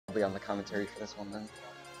I'll be on the commentary for this one then.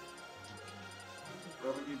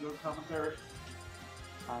 Whatever you do commentary?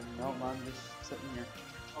 No, man, just sitting here.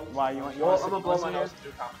 Why, you want I'm gonna blow my nose to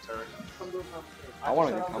do commentary. I want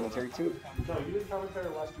to do commentary too. No, you did commentary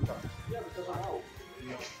the last 2 times. Yeah, because I'm out.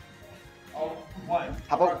 Oh, what?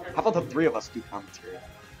 How about the 3 of us do commentary?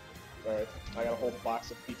 Alright, I got a whole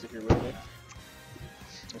box of pizza here with me.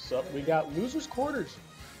 What's up? We got Losers Quarters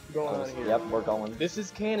going on here. Yep, we're going. This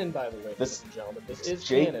is canon, by the way, ladies and gentlemen. This is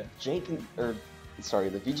canon.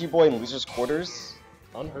 The VGBoy and Losers Quarters.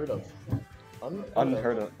 Unheard of.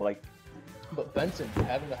 Unheard of, like. But Benson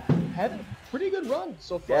having a pretty good run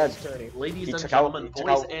so far this tourney. Ladies and gentlemen,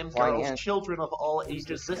 boys and girls, children of all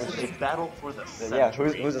ages, this is a battle for the century. Yeah,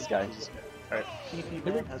 who's this guy? Alright,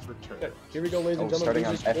 PP has returned. Here we go, ladies and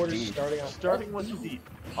gentlemen. Starting with the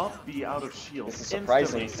up B out of shield. This is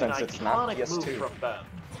surprising since it's not move PS2. From Ben.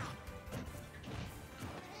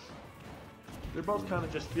 They're both kind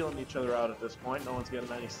of just feeling each other out at this point. No one's getting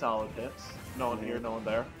any solid hits. No one here, no one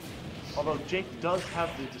there. Although Jake does have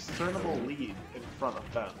the discernible lead in front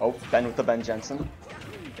of Ben. Oh, Ben with the Ben Jensen.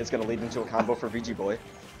 It's going to lead into a combo for VGBoy.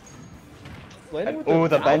 Oh,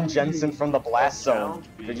 the Ben Jensen from the blast zone.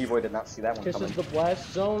 VGBoy did not see that one coming. Kisses the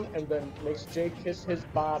blast zone and then makes Jake kiss his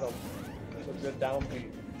bottom with the down beat.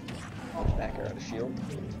 Backer out of shield.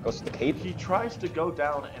 Goes to the cape. He tries to go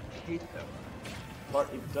down and cape him, but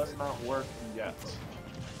it does not work yet.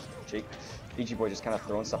 Jake, VGBoy just kind of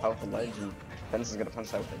throwing stuff out the ledge, and Benson's going to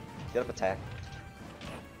punch that with it. Get up attack.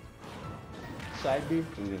 Side B.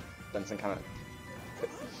 Benson kind of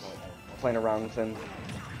playing around with him.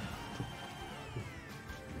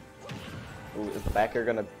 Ooh, is the back air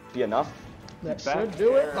gonna be enough? That should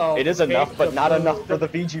do it. Oh, it is enough, but not enough for the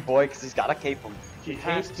VGBoy because he's gotta cape him. He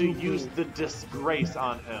has to use the disgrace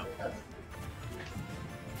on him.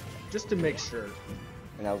 Just to make sure.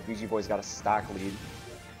 And now VGBoy's got a stock lead.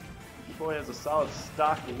 VGBoy has a solid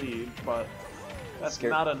stock lead, but that's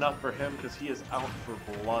not enough for him because he is out for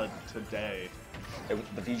blood today.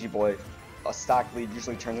 The VGBoy, a stock lead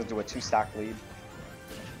usually turns into a 2 stock lead.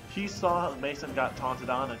 He saw Mason got taunted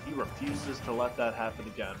on, and he refuses to let that happen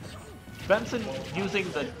again. Benson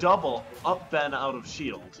using the double up Ben out of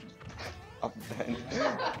shield. Up Ben.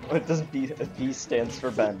 What does B stands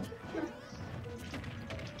for Ben?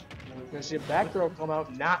 We're gonna see a back throw come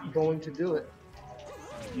out, not going to do it.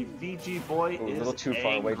 The VGBoy is a little too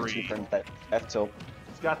far away to turn that F tilt.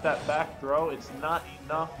 He's got that back throw. It's not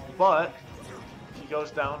enough, but he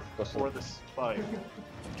goes down for the spike.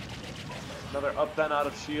 Another up Ben out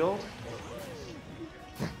of shield.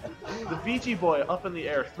 The VGBoy up in the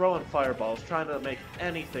air, throwing fireballs, trying to make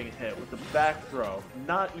anything hit with the back throw.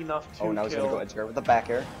 Not enough to Oh, now kill. he's going to go edge guard with the back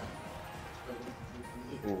air.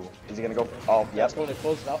 Ooh, is he going to go? Oh, yep. That's going to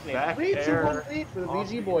close it out. Back 3-2 air lead for the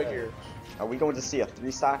VGBoy here. Are we going to see a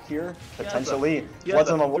 3 stock here? Potentially.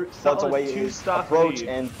 Floods away his approach, lead,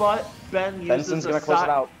 and but Benson's going to close it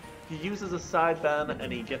out. He uses a side Ben,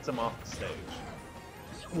 and he gets him off the stage.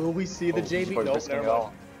 Will we see the JV? Nope, never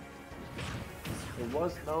mind. There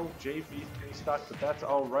was no JV 3 stock, but that's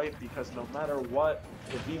alright because no matter what,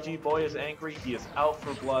 the VGBoy is angry, he is out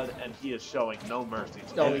for blood, and he is showing no mercy.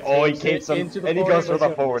 Oh, he capes him, and he goes for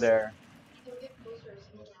the forward air.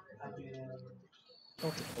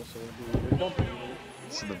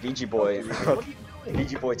 So the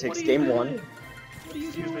VGBoy takes game 1.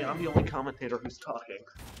 Excuse me, I'm the only commentator who's talking.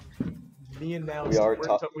 Me and now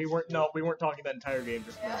we weren't talking that entire game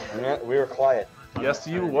just now. Yeah, we were quiet. Yes,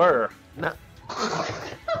 you were. Now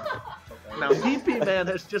PP Man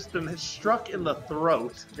has just been struck in the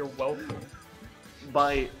throat. You're welcome.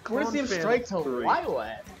 By we're gonna see him strike to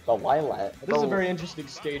Lilat. The Lilat. This is a very interesting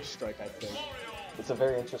stage strike, I think. It's a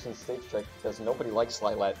very interesting stage strike because nobody likes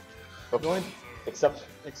Lilat. Except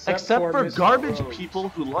for garbage people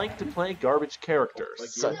who like to play garbage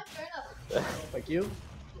characters. Like you?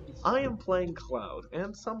 I am playing Cloud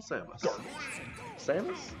and some Samus.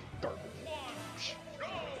 Samus?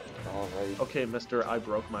 Alright. Okay, mister, I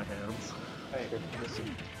broke my hands. Hey,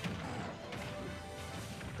 listen.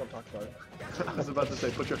 Don't talk about it. I was about to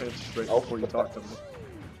say, put your hands straight before you talk to me.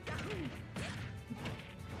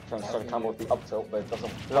 Trying to start a combo with the up tilt, but it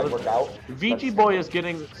doesn't quite work out. VGBoy is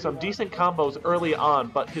getting some decent combos early on,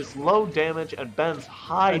 but his low damage and Ben's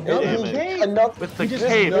high damage with the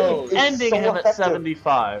cape, ending him at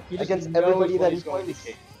 75. Against everybody that he's going to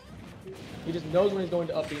cape. He just knows when he's going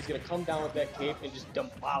to up, he's going to come down with that cape and just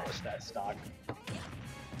demolish that stock.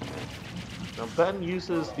 Now Ben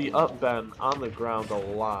uses the up Ben on the ground a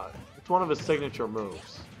lot. It's one of his signature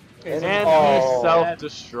moves. And he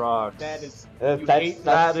self-destructs. That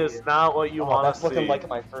is not what you want to see. That's looking like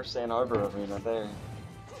my first Ann Arbor arena there.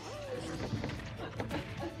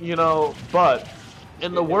 You know, but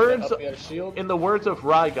in the words Up, got a shield. in the words of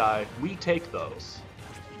Rye Guy, we take those.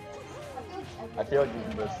 I feel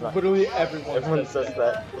like that's not. Literally everyone says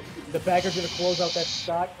that. The bagger's gonna close out that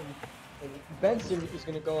stock, and Benson is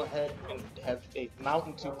gonna go ahead and have a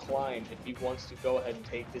mountain to climb if he wants to go ahead and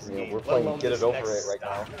take this game. We're let playing alone Get this It Over next It right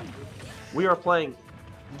stock. now. We are playing.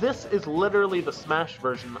 This is literally the Smash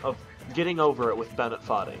version of Getting Over It with Bennett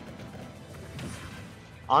Foddy.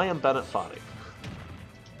 I am Bennett Foddy.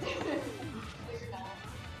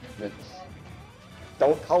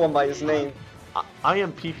 Don't call him by his name. I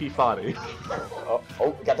am PP Foddy.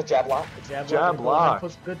 Oh, we got the jab lock. Jab Jab lock lock.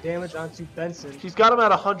 puts good damage onto Benson. He's got him at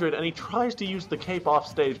 100, and he tries to use the cape off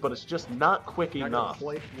stage, but it's just not quick Not enough.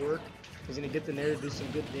 gonna quite work. He's gonna get the nair to do some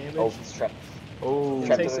good damage. Oh, he's trapped. Oh,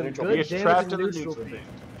 Trapped Take in the some neutral good he gets damage trapped in in the neutral neutral beam. beam.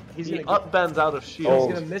 He's He gonna up bends out of shield. Oh,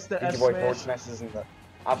 He's gonna miss the F VGBoy forward smash. smashes in the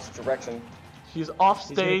opposite direction. He's off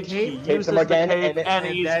He's gonna stage, he cape uses him the again, cape, and and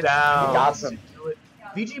he's that's- down. He got him.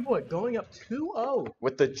 VGBoy going up 2-0.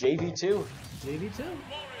 With the JV2. JV2.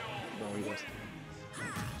 No, he was.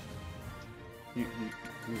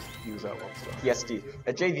 He was at one stuff. PSD.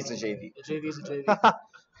 A JV's a JV. The JV's a JV.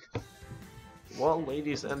 Well,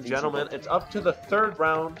 ladies and gentlemen, it's up to the third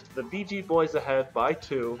round. The VG Boys ahead by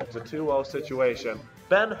 2. It's a 2-0 situation.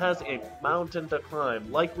 Ben has a mountain to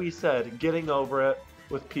climb. Like we said, getting over it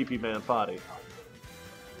with PP Man Foddy.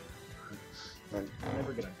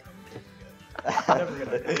 Never gonna come. Never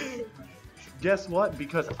gonna come. Guess what?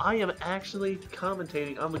 Because I am actually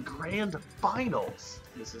commentating on the grand finals.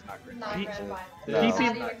 This is not great. Not P- grand final. No. Not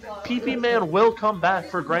even close. PP Man will come back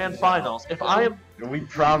for grand finals. If I am We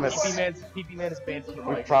promise. PP Man is banned from the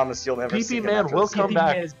We mic. promise you'll never PP see him Man after will this come game.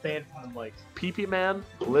 back. PP Man is banned from the mic. PP Man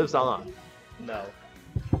lives on. No.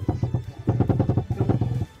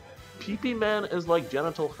 PP Man is like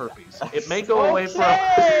genital herpes. It may go away for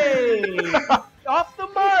Off the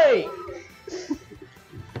mic!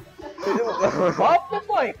 Off the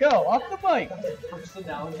mic, go, off the mic.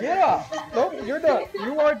 Yeah. No, you're done.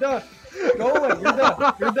 You are done. Go away, you're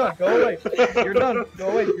done. You're done. Go away. You're done. Go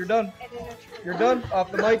away, you're done. You're done.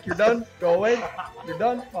 Off the mic, you're done. Go away. You're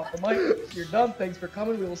done. Off the mic. You're done. Thanks for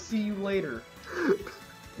coming. We will see you later.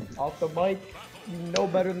 Off the mic. You know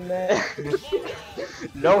better than that.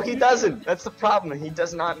 No, he doesn't. That's the problem. He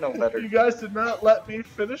does not know better. You guys did not let me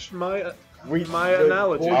finish my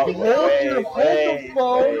analogy. Oh, Hold the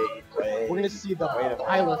phone. wait. We're gonna see the Wait a minute.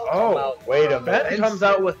 pilot come Oh, out. Wait a Ben minute. comes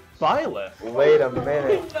out with Byleth. Wait a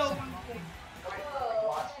minute. Whoa,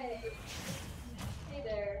 hey. Hey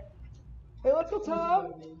there. Hey, let's go,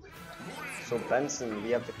 Tom. So Benson, we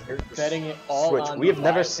have the character Betting it all switch. on We have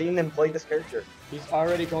never Violet. seen him play this character. He's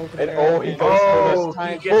already going for the And arrow. he and goes for Oh, this he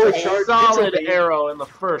time gets fully a charged solid neutral beam. arrow in the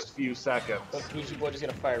first few seconds. But VGBoy just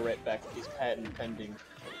gonna fire right back with these patent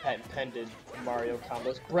pended Mario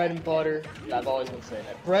combos. Bread and butter. I've always been saying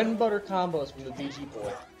that. Bread and butter combos from the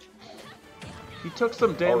VGBoy. He took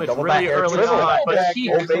some damage double really back air early triple. on, but Back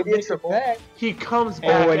he, air. baby, it's triple. back. he comes Oh,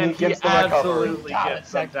 back and he and he gets the recovery. absolutely Got gets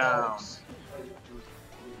it, them that down. goes.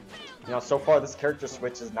 You know, so far this character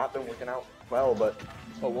switch has not been working out well, but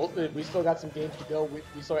But we still got some games to go.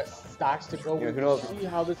 We still got stocks to go. Yeah, who We'll knows? see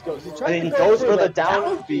how this goes. He and tries then to he go goes for the that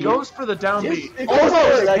down He B. goes for the down B.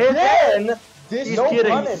 Almost again. This He's no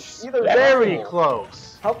getting punish either very way.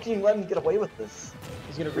 close. How can you let him get away with this?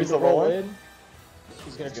 He's gonna He's roll rolling. in.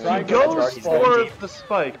 He's gonna He's try gonna He and get goes a He's charge gonna for the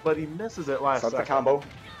spike, but he misses it last Starts the second. combo.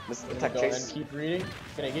 Misses the Gonna tech go ahead chase. and keep reading.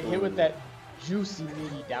 Gonna get hit with that juicy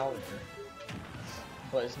meaty downer.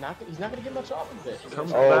 But it's not. He's not gonna get much off of it. He's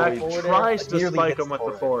Comes gonna Oh, back, he forward tries air. to nearly spike hits him with the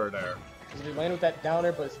forward. forward air. He's gonna land with that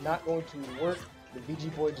downer, but it's not going to work. The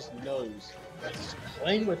VGBoy just knows. He's just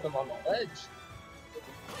playing with him on the ledge.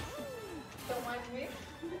 Don't mind me.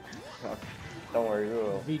 Don't worry, you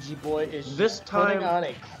will. VGBoy is This just putting time- on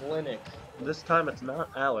a clinic. This time it's not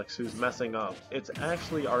Alex who's messing up. It's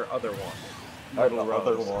actually our other one. Our Little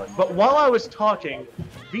other Rose. one. But while I was talking,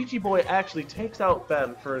 VG Boy actually takes out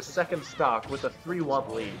Ben for his second stock with a 3-1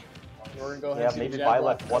 lead. We're gonna go ahead Yeah, and see maybe the jab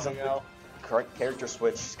lock Byleth wasn't coming out. correct character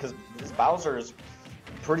switch because this Bowser is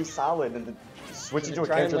pretty solid, and switching to a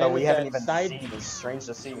Try and character land that we with haven't that even side seen is strange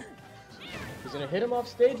to see. He's gonna hit him off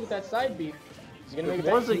stage with that side beat. He's gonna make It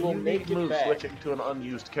it was back. a He will unique make it move back. switching to an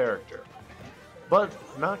unused character, but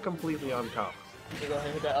not completely uncommon. He's gonna go ahead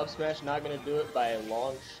and hit that up smash. Not gonna do it by a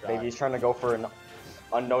long shot. Maybe he's trying to go for an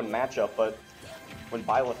unknown matchup, but when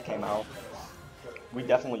Byleth came out, we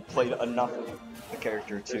definitely played enough of the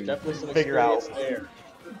character There's to definitely some figure out. experience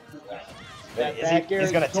there. Is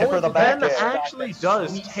he's gonna is tip her the going back Ben air. actually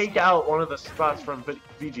does take out one of the spots from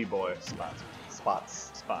VG Boy.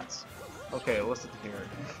 Spots. Okay, listen here.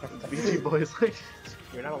 VG Boy's like,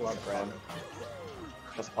 You're not allowed to grab him.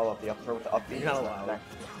 Just follow up the up throw with the up B. You're not allowed.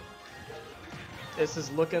 This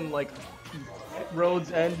is looking like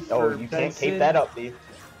road's end Oh, for you can't Benson. cape that up B.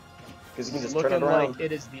 Because you can It's just turn looking it around. like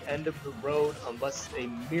it is the end of the road unless a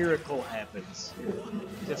miracle happens.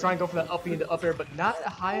 He's gonna try and go for that up B into up air, but not a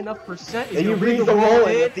high enough percent. He's And you gonna read read the roll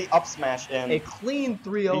in in. with the up smash in. A clean 3-0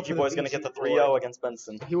 for the VGBoy's gonna get the VG 3-0 Boy. against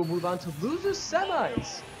Benson. He will move on to losers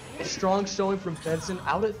semis. A strong showing from Benson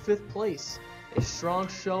out at 5th place. A strong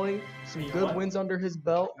showing, some good wins under his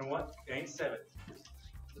belt. You know what? It ain't 7.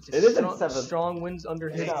 It is in 7th. Strong wins under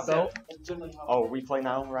his Yeah. belt, Oh, we play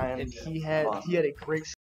now, Ryan? and he had a great